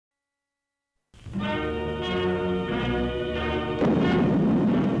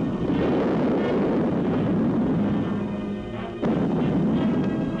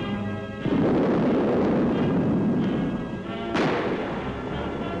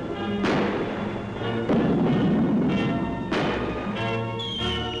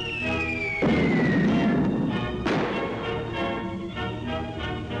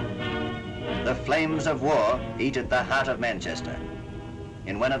flames of war eat at the heart of Manchester.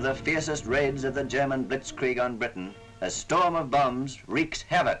 In one of the fiercest raids of the German Blitzkrieg on Britain, a storm of bombs wreaks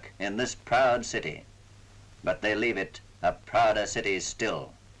havoc in this proud city. But they leave it a prouder city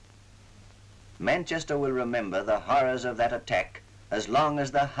still. Manchester will remember the horrors of that attack as long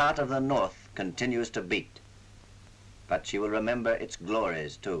as the heart of the North continues to beat. But she will remember its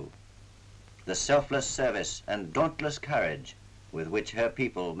glories too. The selfless service and dauntless courage with which her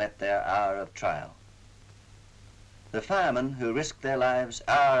people met their hour of trial. The firemen who risked their lives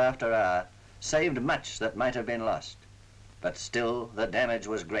hour after hour saved much that might have been lost, but still the damage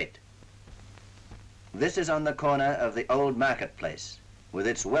was great. This is on the corner of the old marketplace, with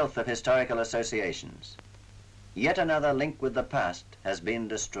its wealth of historical associations. Yet another link with the past has been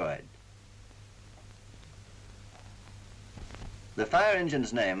destroyed. The fire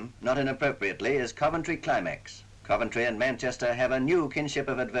engine's name, not inappropriately, is Coventry Climax. Coventry and Manchester have a new kinship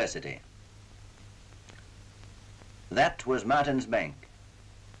of adversity. That was Martin's Bank.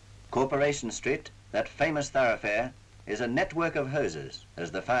 Corporation Street, that famous thoroughfare, is a network of hoses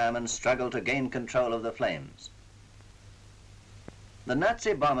as the firemen struggle to gain control of the flames. The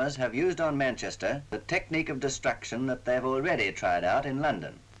Nazi bombers have used on Manchester the technique of destruction that they've already tried out in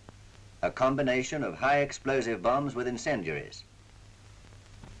London, a combination of high explosive bombs with incendiaries.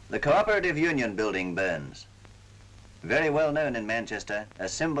 The Cooperative Union building burns. Very well known in Manchester, a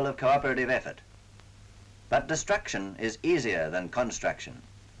symbol of cooperative effort. But destruction is easier than construction,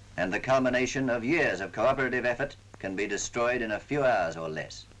 and the culmination of years of cooperative effort can be destroyed in a few hours or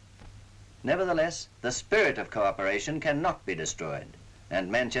less. Nevertheless, the spirit of cooperation cannot be destroyed,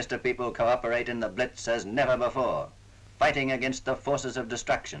 and Manchester people cooperate in the Blitz as never before, fighting against the forces of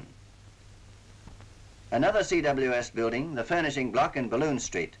destruction. Another CWS building, the furnishing block in Balloon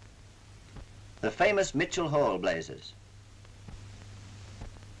Street. The famous Mitchell Hall blazes.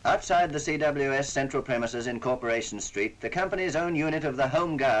 Outside the CWS central premises in Corporation Street, the company's own unit of the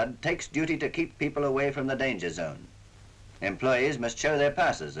Home Guard takes duty to keep people away from the danger zone. Employees must show their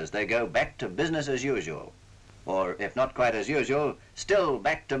passes as they go back to business as usual, or if not quite as usual, still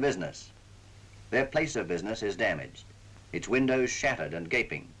back to business. Their place of business is damaged, its windows shattered and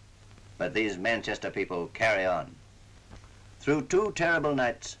gaping, but these Manchester people carry on. Through 2 terrible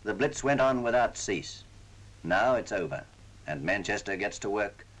nights, the Blitz went on without cease. Now it's over, and Manchester gets to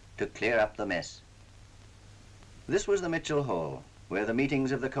work to clear up the mess. This was the Mitchell Hall, where the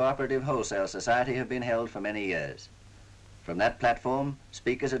meetings of the Cooperative Wholesale Society have been held for many years. From that platform,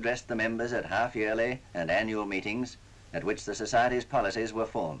 speakers addressed the members at half-yearly and annual meetings at which the Society's policies were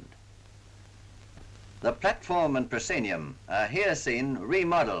formed. The platform and proscenium are here seen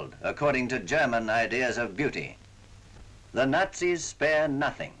remodeled according to German ideas of beauty. The Nazis spare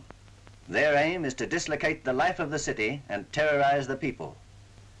nothing. Their aim is to dislocate the life of the city and terrorize the people.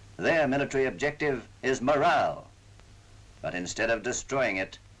 Their military objective is morale. But instead of destroying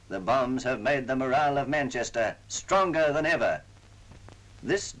it, the bombs have made the morale of Manchester stronger than ever.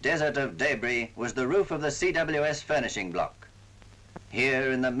 This desert of debris was the roof of the CWS furnishing block.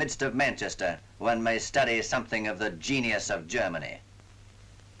 Here in the midst of Manchester, one may study something of the genius of Germany.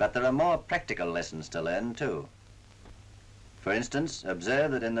 But there are more practical lessons to learn too. For instance,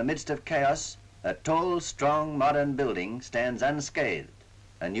 observe that in the midst of chaos, a tall, strong, modern building stands unscathed,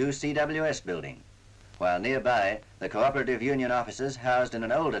 a new CWS building, while nearby, the Cooperative Union offices housed in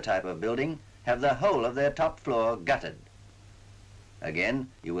an older type of building have the whole of their top floor gutted. Again,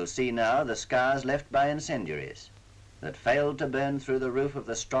 you will see now the scars left by incendiaries that failed to burn through the roof of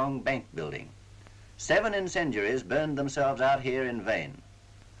the strong bank building. 7 incendiaries burned themselves out here in vain.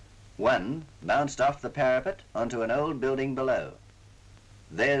 1 bounced off the parapet onto an old building below.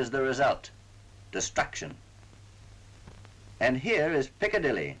 There's the result, destruction. And here is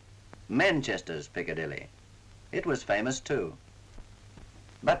Piccadilly, Manchester's Piccadilly. It was famous too.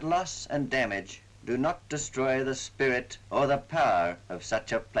 But loss and damage do not destroy the spirit or the power of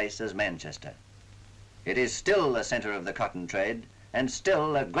such a place as Manchester. It is still the center of the cotton trade and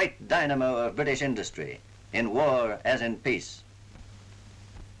still a great dynamo of British industry, in war as in peace.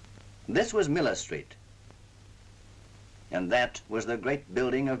 This was Miller Street, and that was the great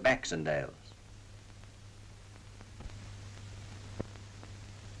building of Baxendale's.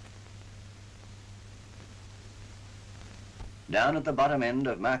 Down at the bottom end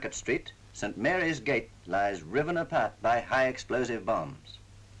of Market Street, St. Mary's Gate lies riven apart by high explosive bombs.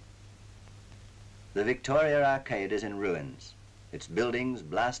 The Victoria Arcade is in ruins, its buildings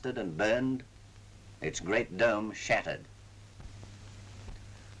blasted and burned, its great dome shattered.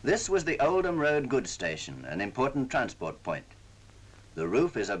 This was the Oldham Road goods station, an important transport point. The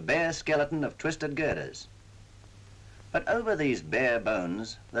roof is a bare skeleton of twisted girders. But over these bare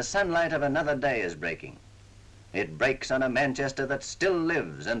bones, the sunlight of another day is breaking. It breaks on a Manchester that still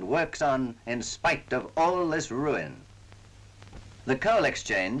lives and works on in spite of all this ruin. The Coal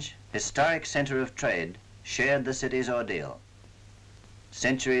Exchange, historic centre of trade, shared the city's ordeal.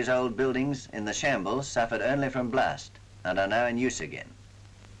 Centuries-old buildings in the Shambles suffered only from blast and are now in use again.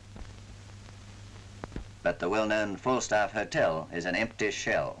 But the well-known Falstaff Hotel is an empty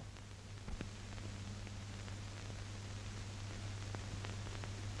shell.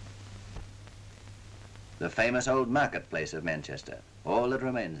 The famous old marketplace of Manchester, all that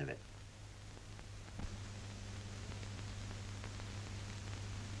remains of it.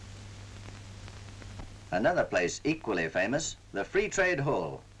 Another place equally famous, the Free Trade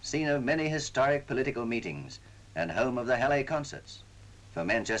Hall, scene of many historic political meetings and home of the Halle concerts. For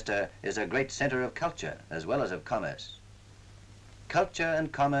Manchester is a great centre of culture as well as of commerce. Culture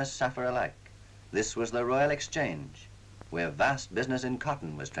and commerce suffer alike. This was the Royal Exchange, where vast business in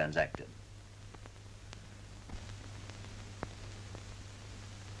cotton was transacted.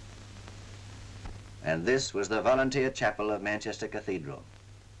 And this was the volunteer chapel of Manchester Cathedral,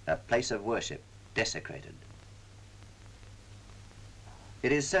 a place of worship desecrated.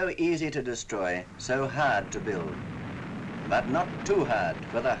 It is so easy to destroy, so hard to build, but not too hard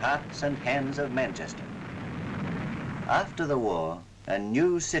for the hearts and hands of Manchester. After the war, a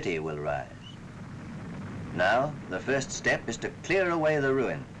new city will rise. Now, the first step is to clear away the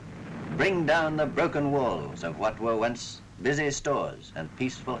ruin, bring down the broken walls of what were once busy stores and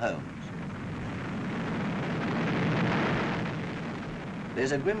peaceful homes.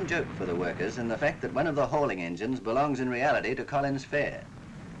 There's a grim joke for the workers in the fact that one of the hauling engines belongs in reality to Collins Fair.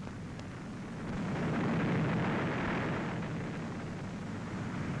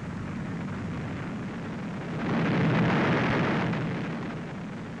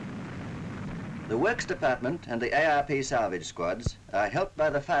 The Works Department and the ARP salvage squads are helped by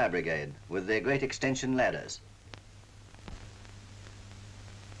the Fire Brigade with their great extension ladders.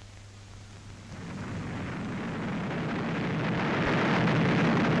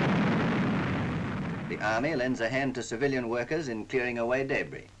 The Army lends a hand to civilian workers in clearing away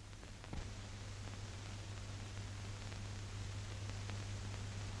debris.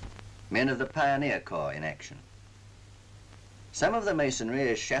 Men of the Pioneer Corps in action. Some of the masonry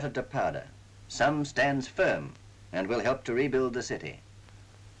is shattered to powder. Some stands firm and will help to rebuild the city.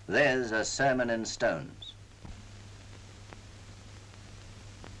 There's a sermon in stones.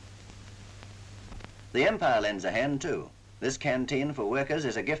 The Empire lends a hand too. This canteen for workers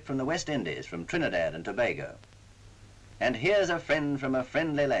is a gift from the West Indies, from Trinidad and Tobago. And here's a friend from a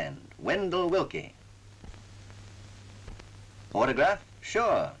friendly land, Wendell Willkie. Autograph?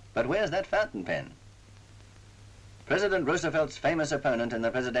 Sure, but where's that fountain pen? President Roosevelt's famous opponent in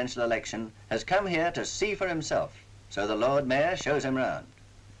the presidential election has come here to see for himself, so the Lord Mayor shows him round.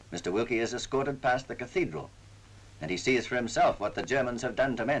 Mr. Willkie is escorted past the Cathedral, and he sees for himself what the Germans have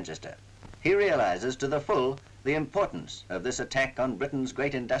done to Manchester. He realizes to the full the importance of this attack on Britain's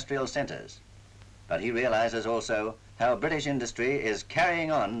great industrial centres. But he realizes also how British industry is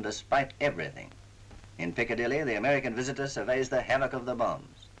carrying on despite everything. In Piccadilly, the American visitor surveys the havoc of the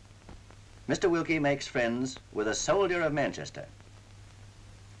bombs. Mr. Willkie makes friends with a soldier of Manchester.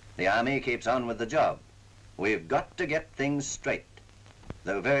 The Army keeps on with the job. We've got to get things straight.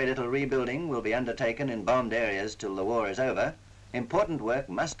 Though very little rebuilding will be undertaken in bombed areas till the war is over, important work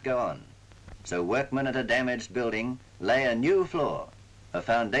must go on. So workmen at a damaged building lay a new floor, a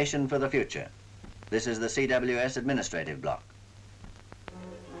foundation for the future. This is the CWS administrative block.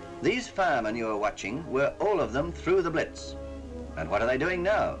 These firemen you are watching were all of them through the Blitz. And what are they doing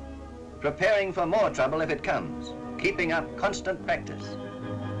now? Preparing for more trouble if it comes, keeping up constant practice.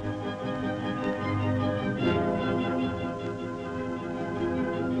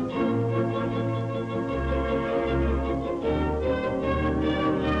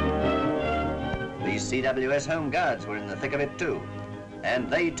 These CWS Home Guards were in the thick of it too, and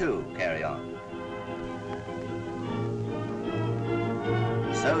they too carry on.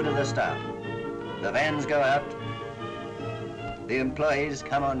 So do the staff. The vans go out, the employees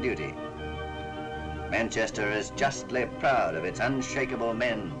come on duty. Manchester is justly proud of its unshakable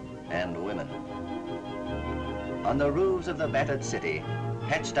men and women. On the roofs of the battered city,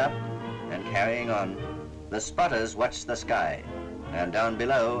 patched up and carrying on, the spotters watch the sky, and down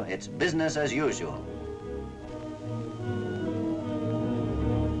below it's business as usual.